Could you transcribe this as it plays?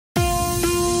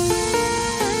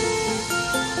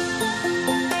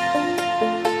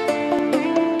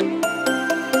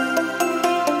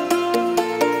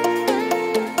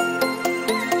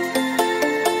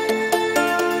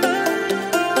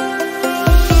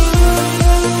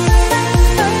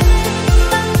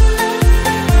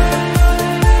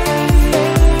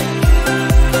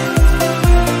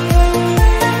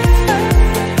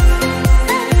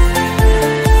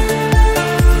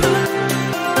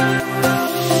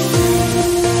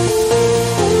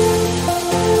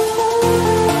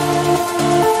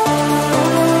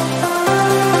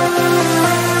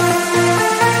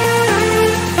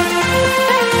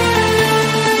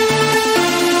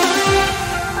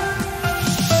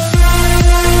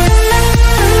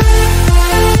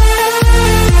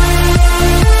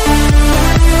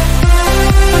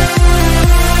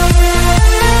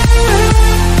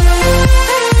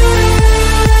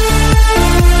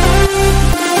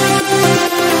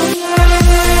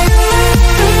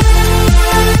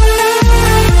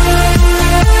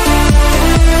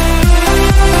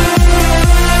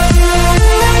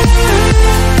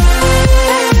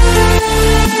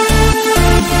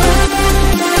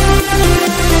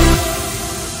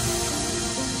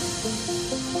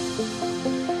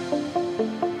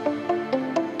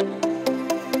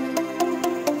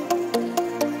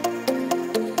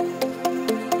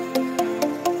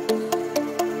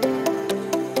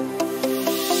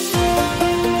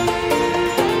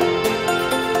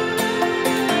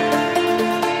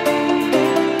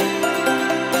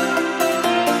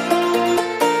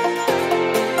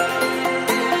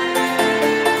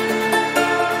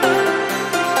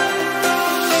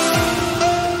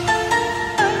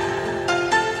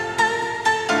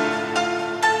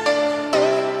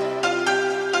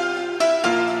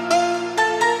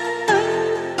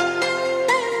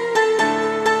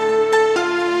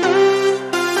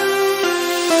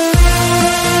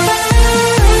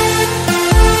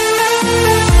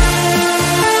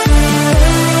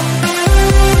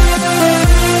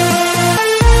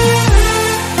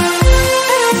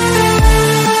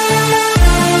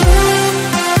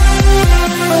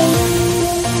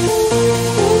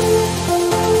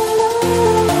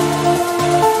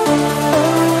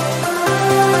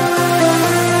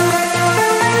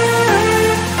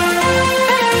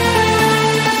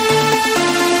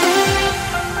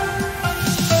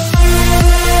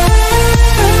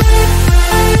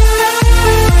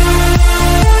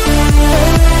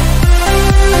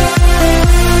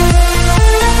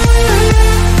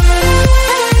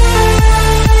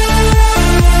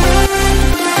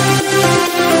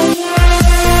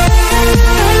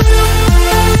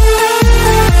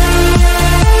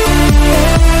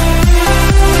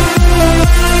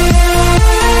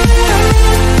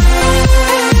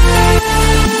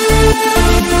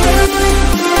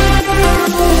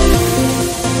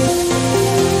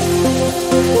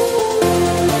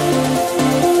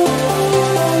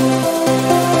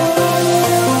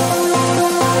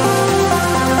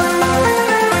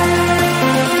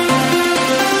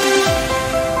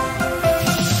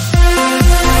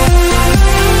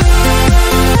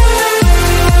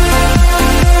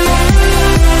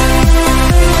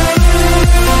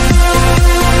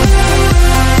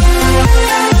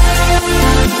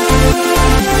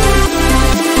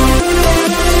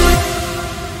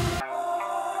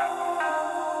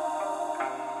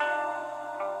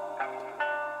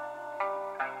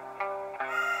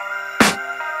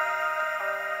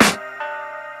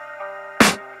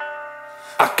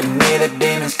I can hear the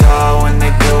demons call when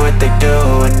they do what they do.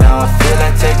 And now I feel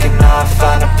like taking off,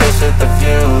 find a place with a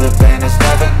view. The pain is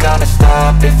never gonna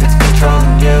stop if it's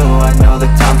controlling you. I know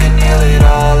that time can heal it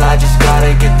all, I just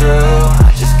gotta get through. I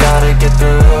just gotta get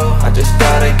through, I just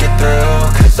gotta get through.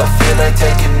 Cause I feel like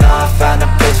taking off, find a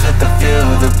place with a view.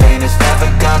 The pain is never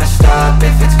gonna stop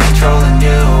if it's controlling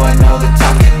you. I know that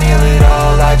time can heal it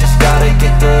all, I just gotta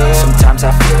get through. Sometimes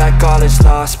I feel like all is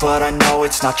lost, but I know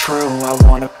it's not true. I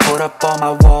wanna put up all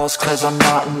my walls cause I'm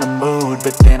not in the mood,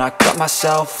 but then I cut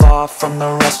myself off from the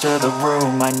rest of the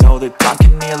room. I know that time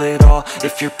can heal it all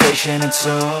if you're patient and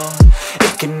soon.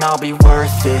 It can all be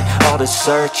worth it, all the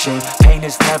searching. Pain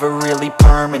is never really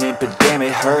permanent, but damn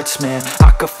it hurts, man.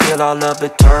 I could feel all of the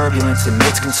turbulence and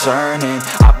it's concerning.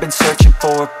 I've been searching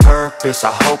for a purpose,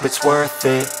 I hope it's worth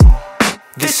it.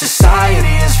 This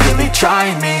society is really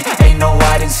trying me. Ain't no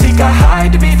hide and seek, I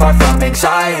hide to be far from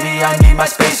anxiety. I need my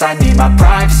space, I need my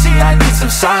privacy. I need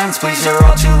some silence, please, you're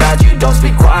all too loud. You don't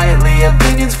speak quietly,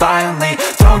 opinions violently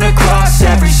thrown across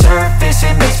every surface.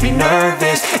 It makes me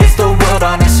nervous, it's the world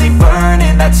honestly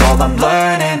burning. That's all I'm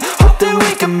learning, hope that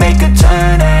we can make a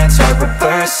turn and start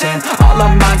reversing. All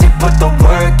our minds, they put the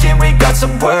work in, we got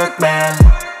some work, man.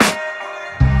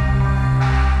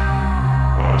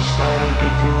 I started to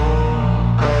grow.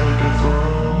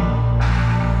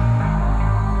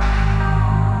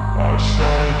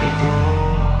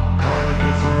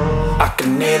 I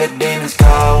can hear the demons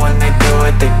call when they do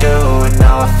what they do. And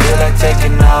now I feel like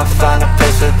taking off, find a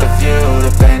place with a view.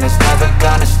 The pain is never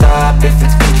gonna stop if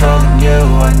it's controlling you.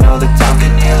 I know that time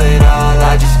can heal it all,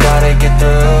 I just gotta get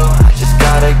through. I just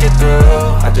gotta get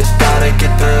through, I just gotta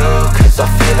get through. Cause I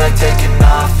feel like taking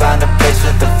off, find a place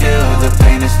with a view. The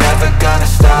pain is never gonna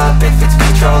stop if it's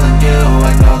controlling you.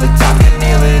 I know that time can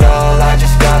heal it all, I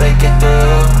just gotta get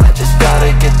through. I just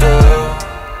gotta get through.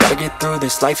 Gotta get through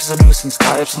this, life is a nuisance,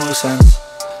 tie up some loose ends.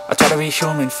 I try to be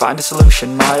human, find a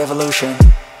solution, my evolution.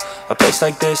 A place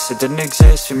like this, it didn't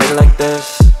exist, we made it like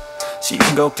this. So you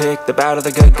can go pick the bad or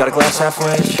the good, got a glass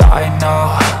halfway. I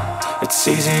know, it's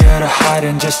easier to hide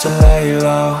than just to lay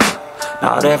low.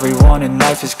 Not everyone in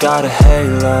life has got a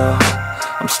halo.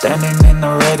 I'm standing in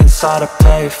the red inside a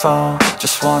payphone,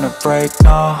 just wanna break,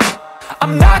 no.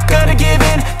 I'm not gonna give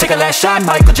in, take a last shot,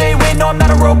 Michael J. Win. No, I'm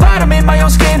not a robot, I'm in my own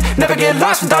skin. Never get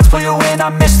lost when thoughts pull you in. I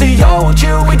miss the old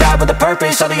you, we died with a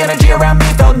purpose. All the energy around me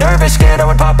felt nervous, scared I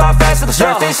would pop off fast. the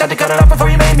surface. Had to cut it off before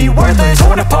you made me worthless.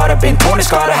 Torn apart, I've been torn and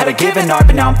scarred. I had a given art,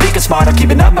 but now I'm thinking smart. I'm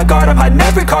keeping up my guard, I'm hiding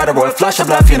every card. A royal flush of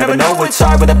left, you never know what's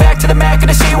hard. With a back to the mat,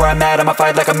 gonna see where I'm at. I'ma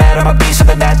fight like I'm mad, I'ma be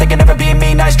something that they can never be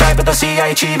me. Nice try, but they'll see I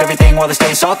achieve everything while they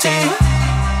stay salty.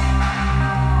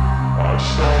 I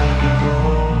stand in the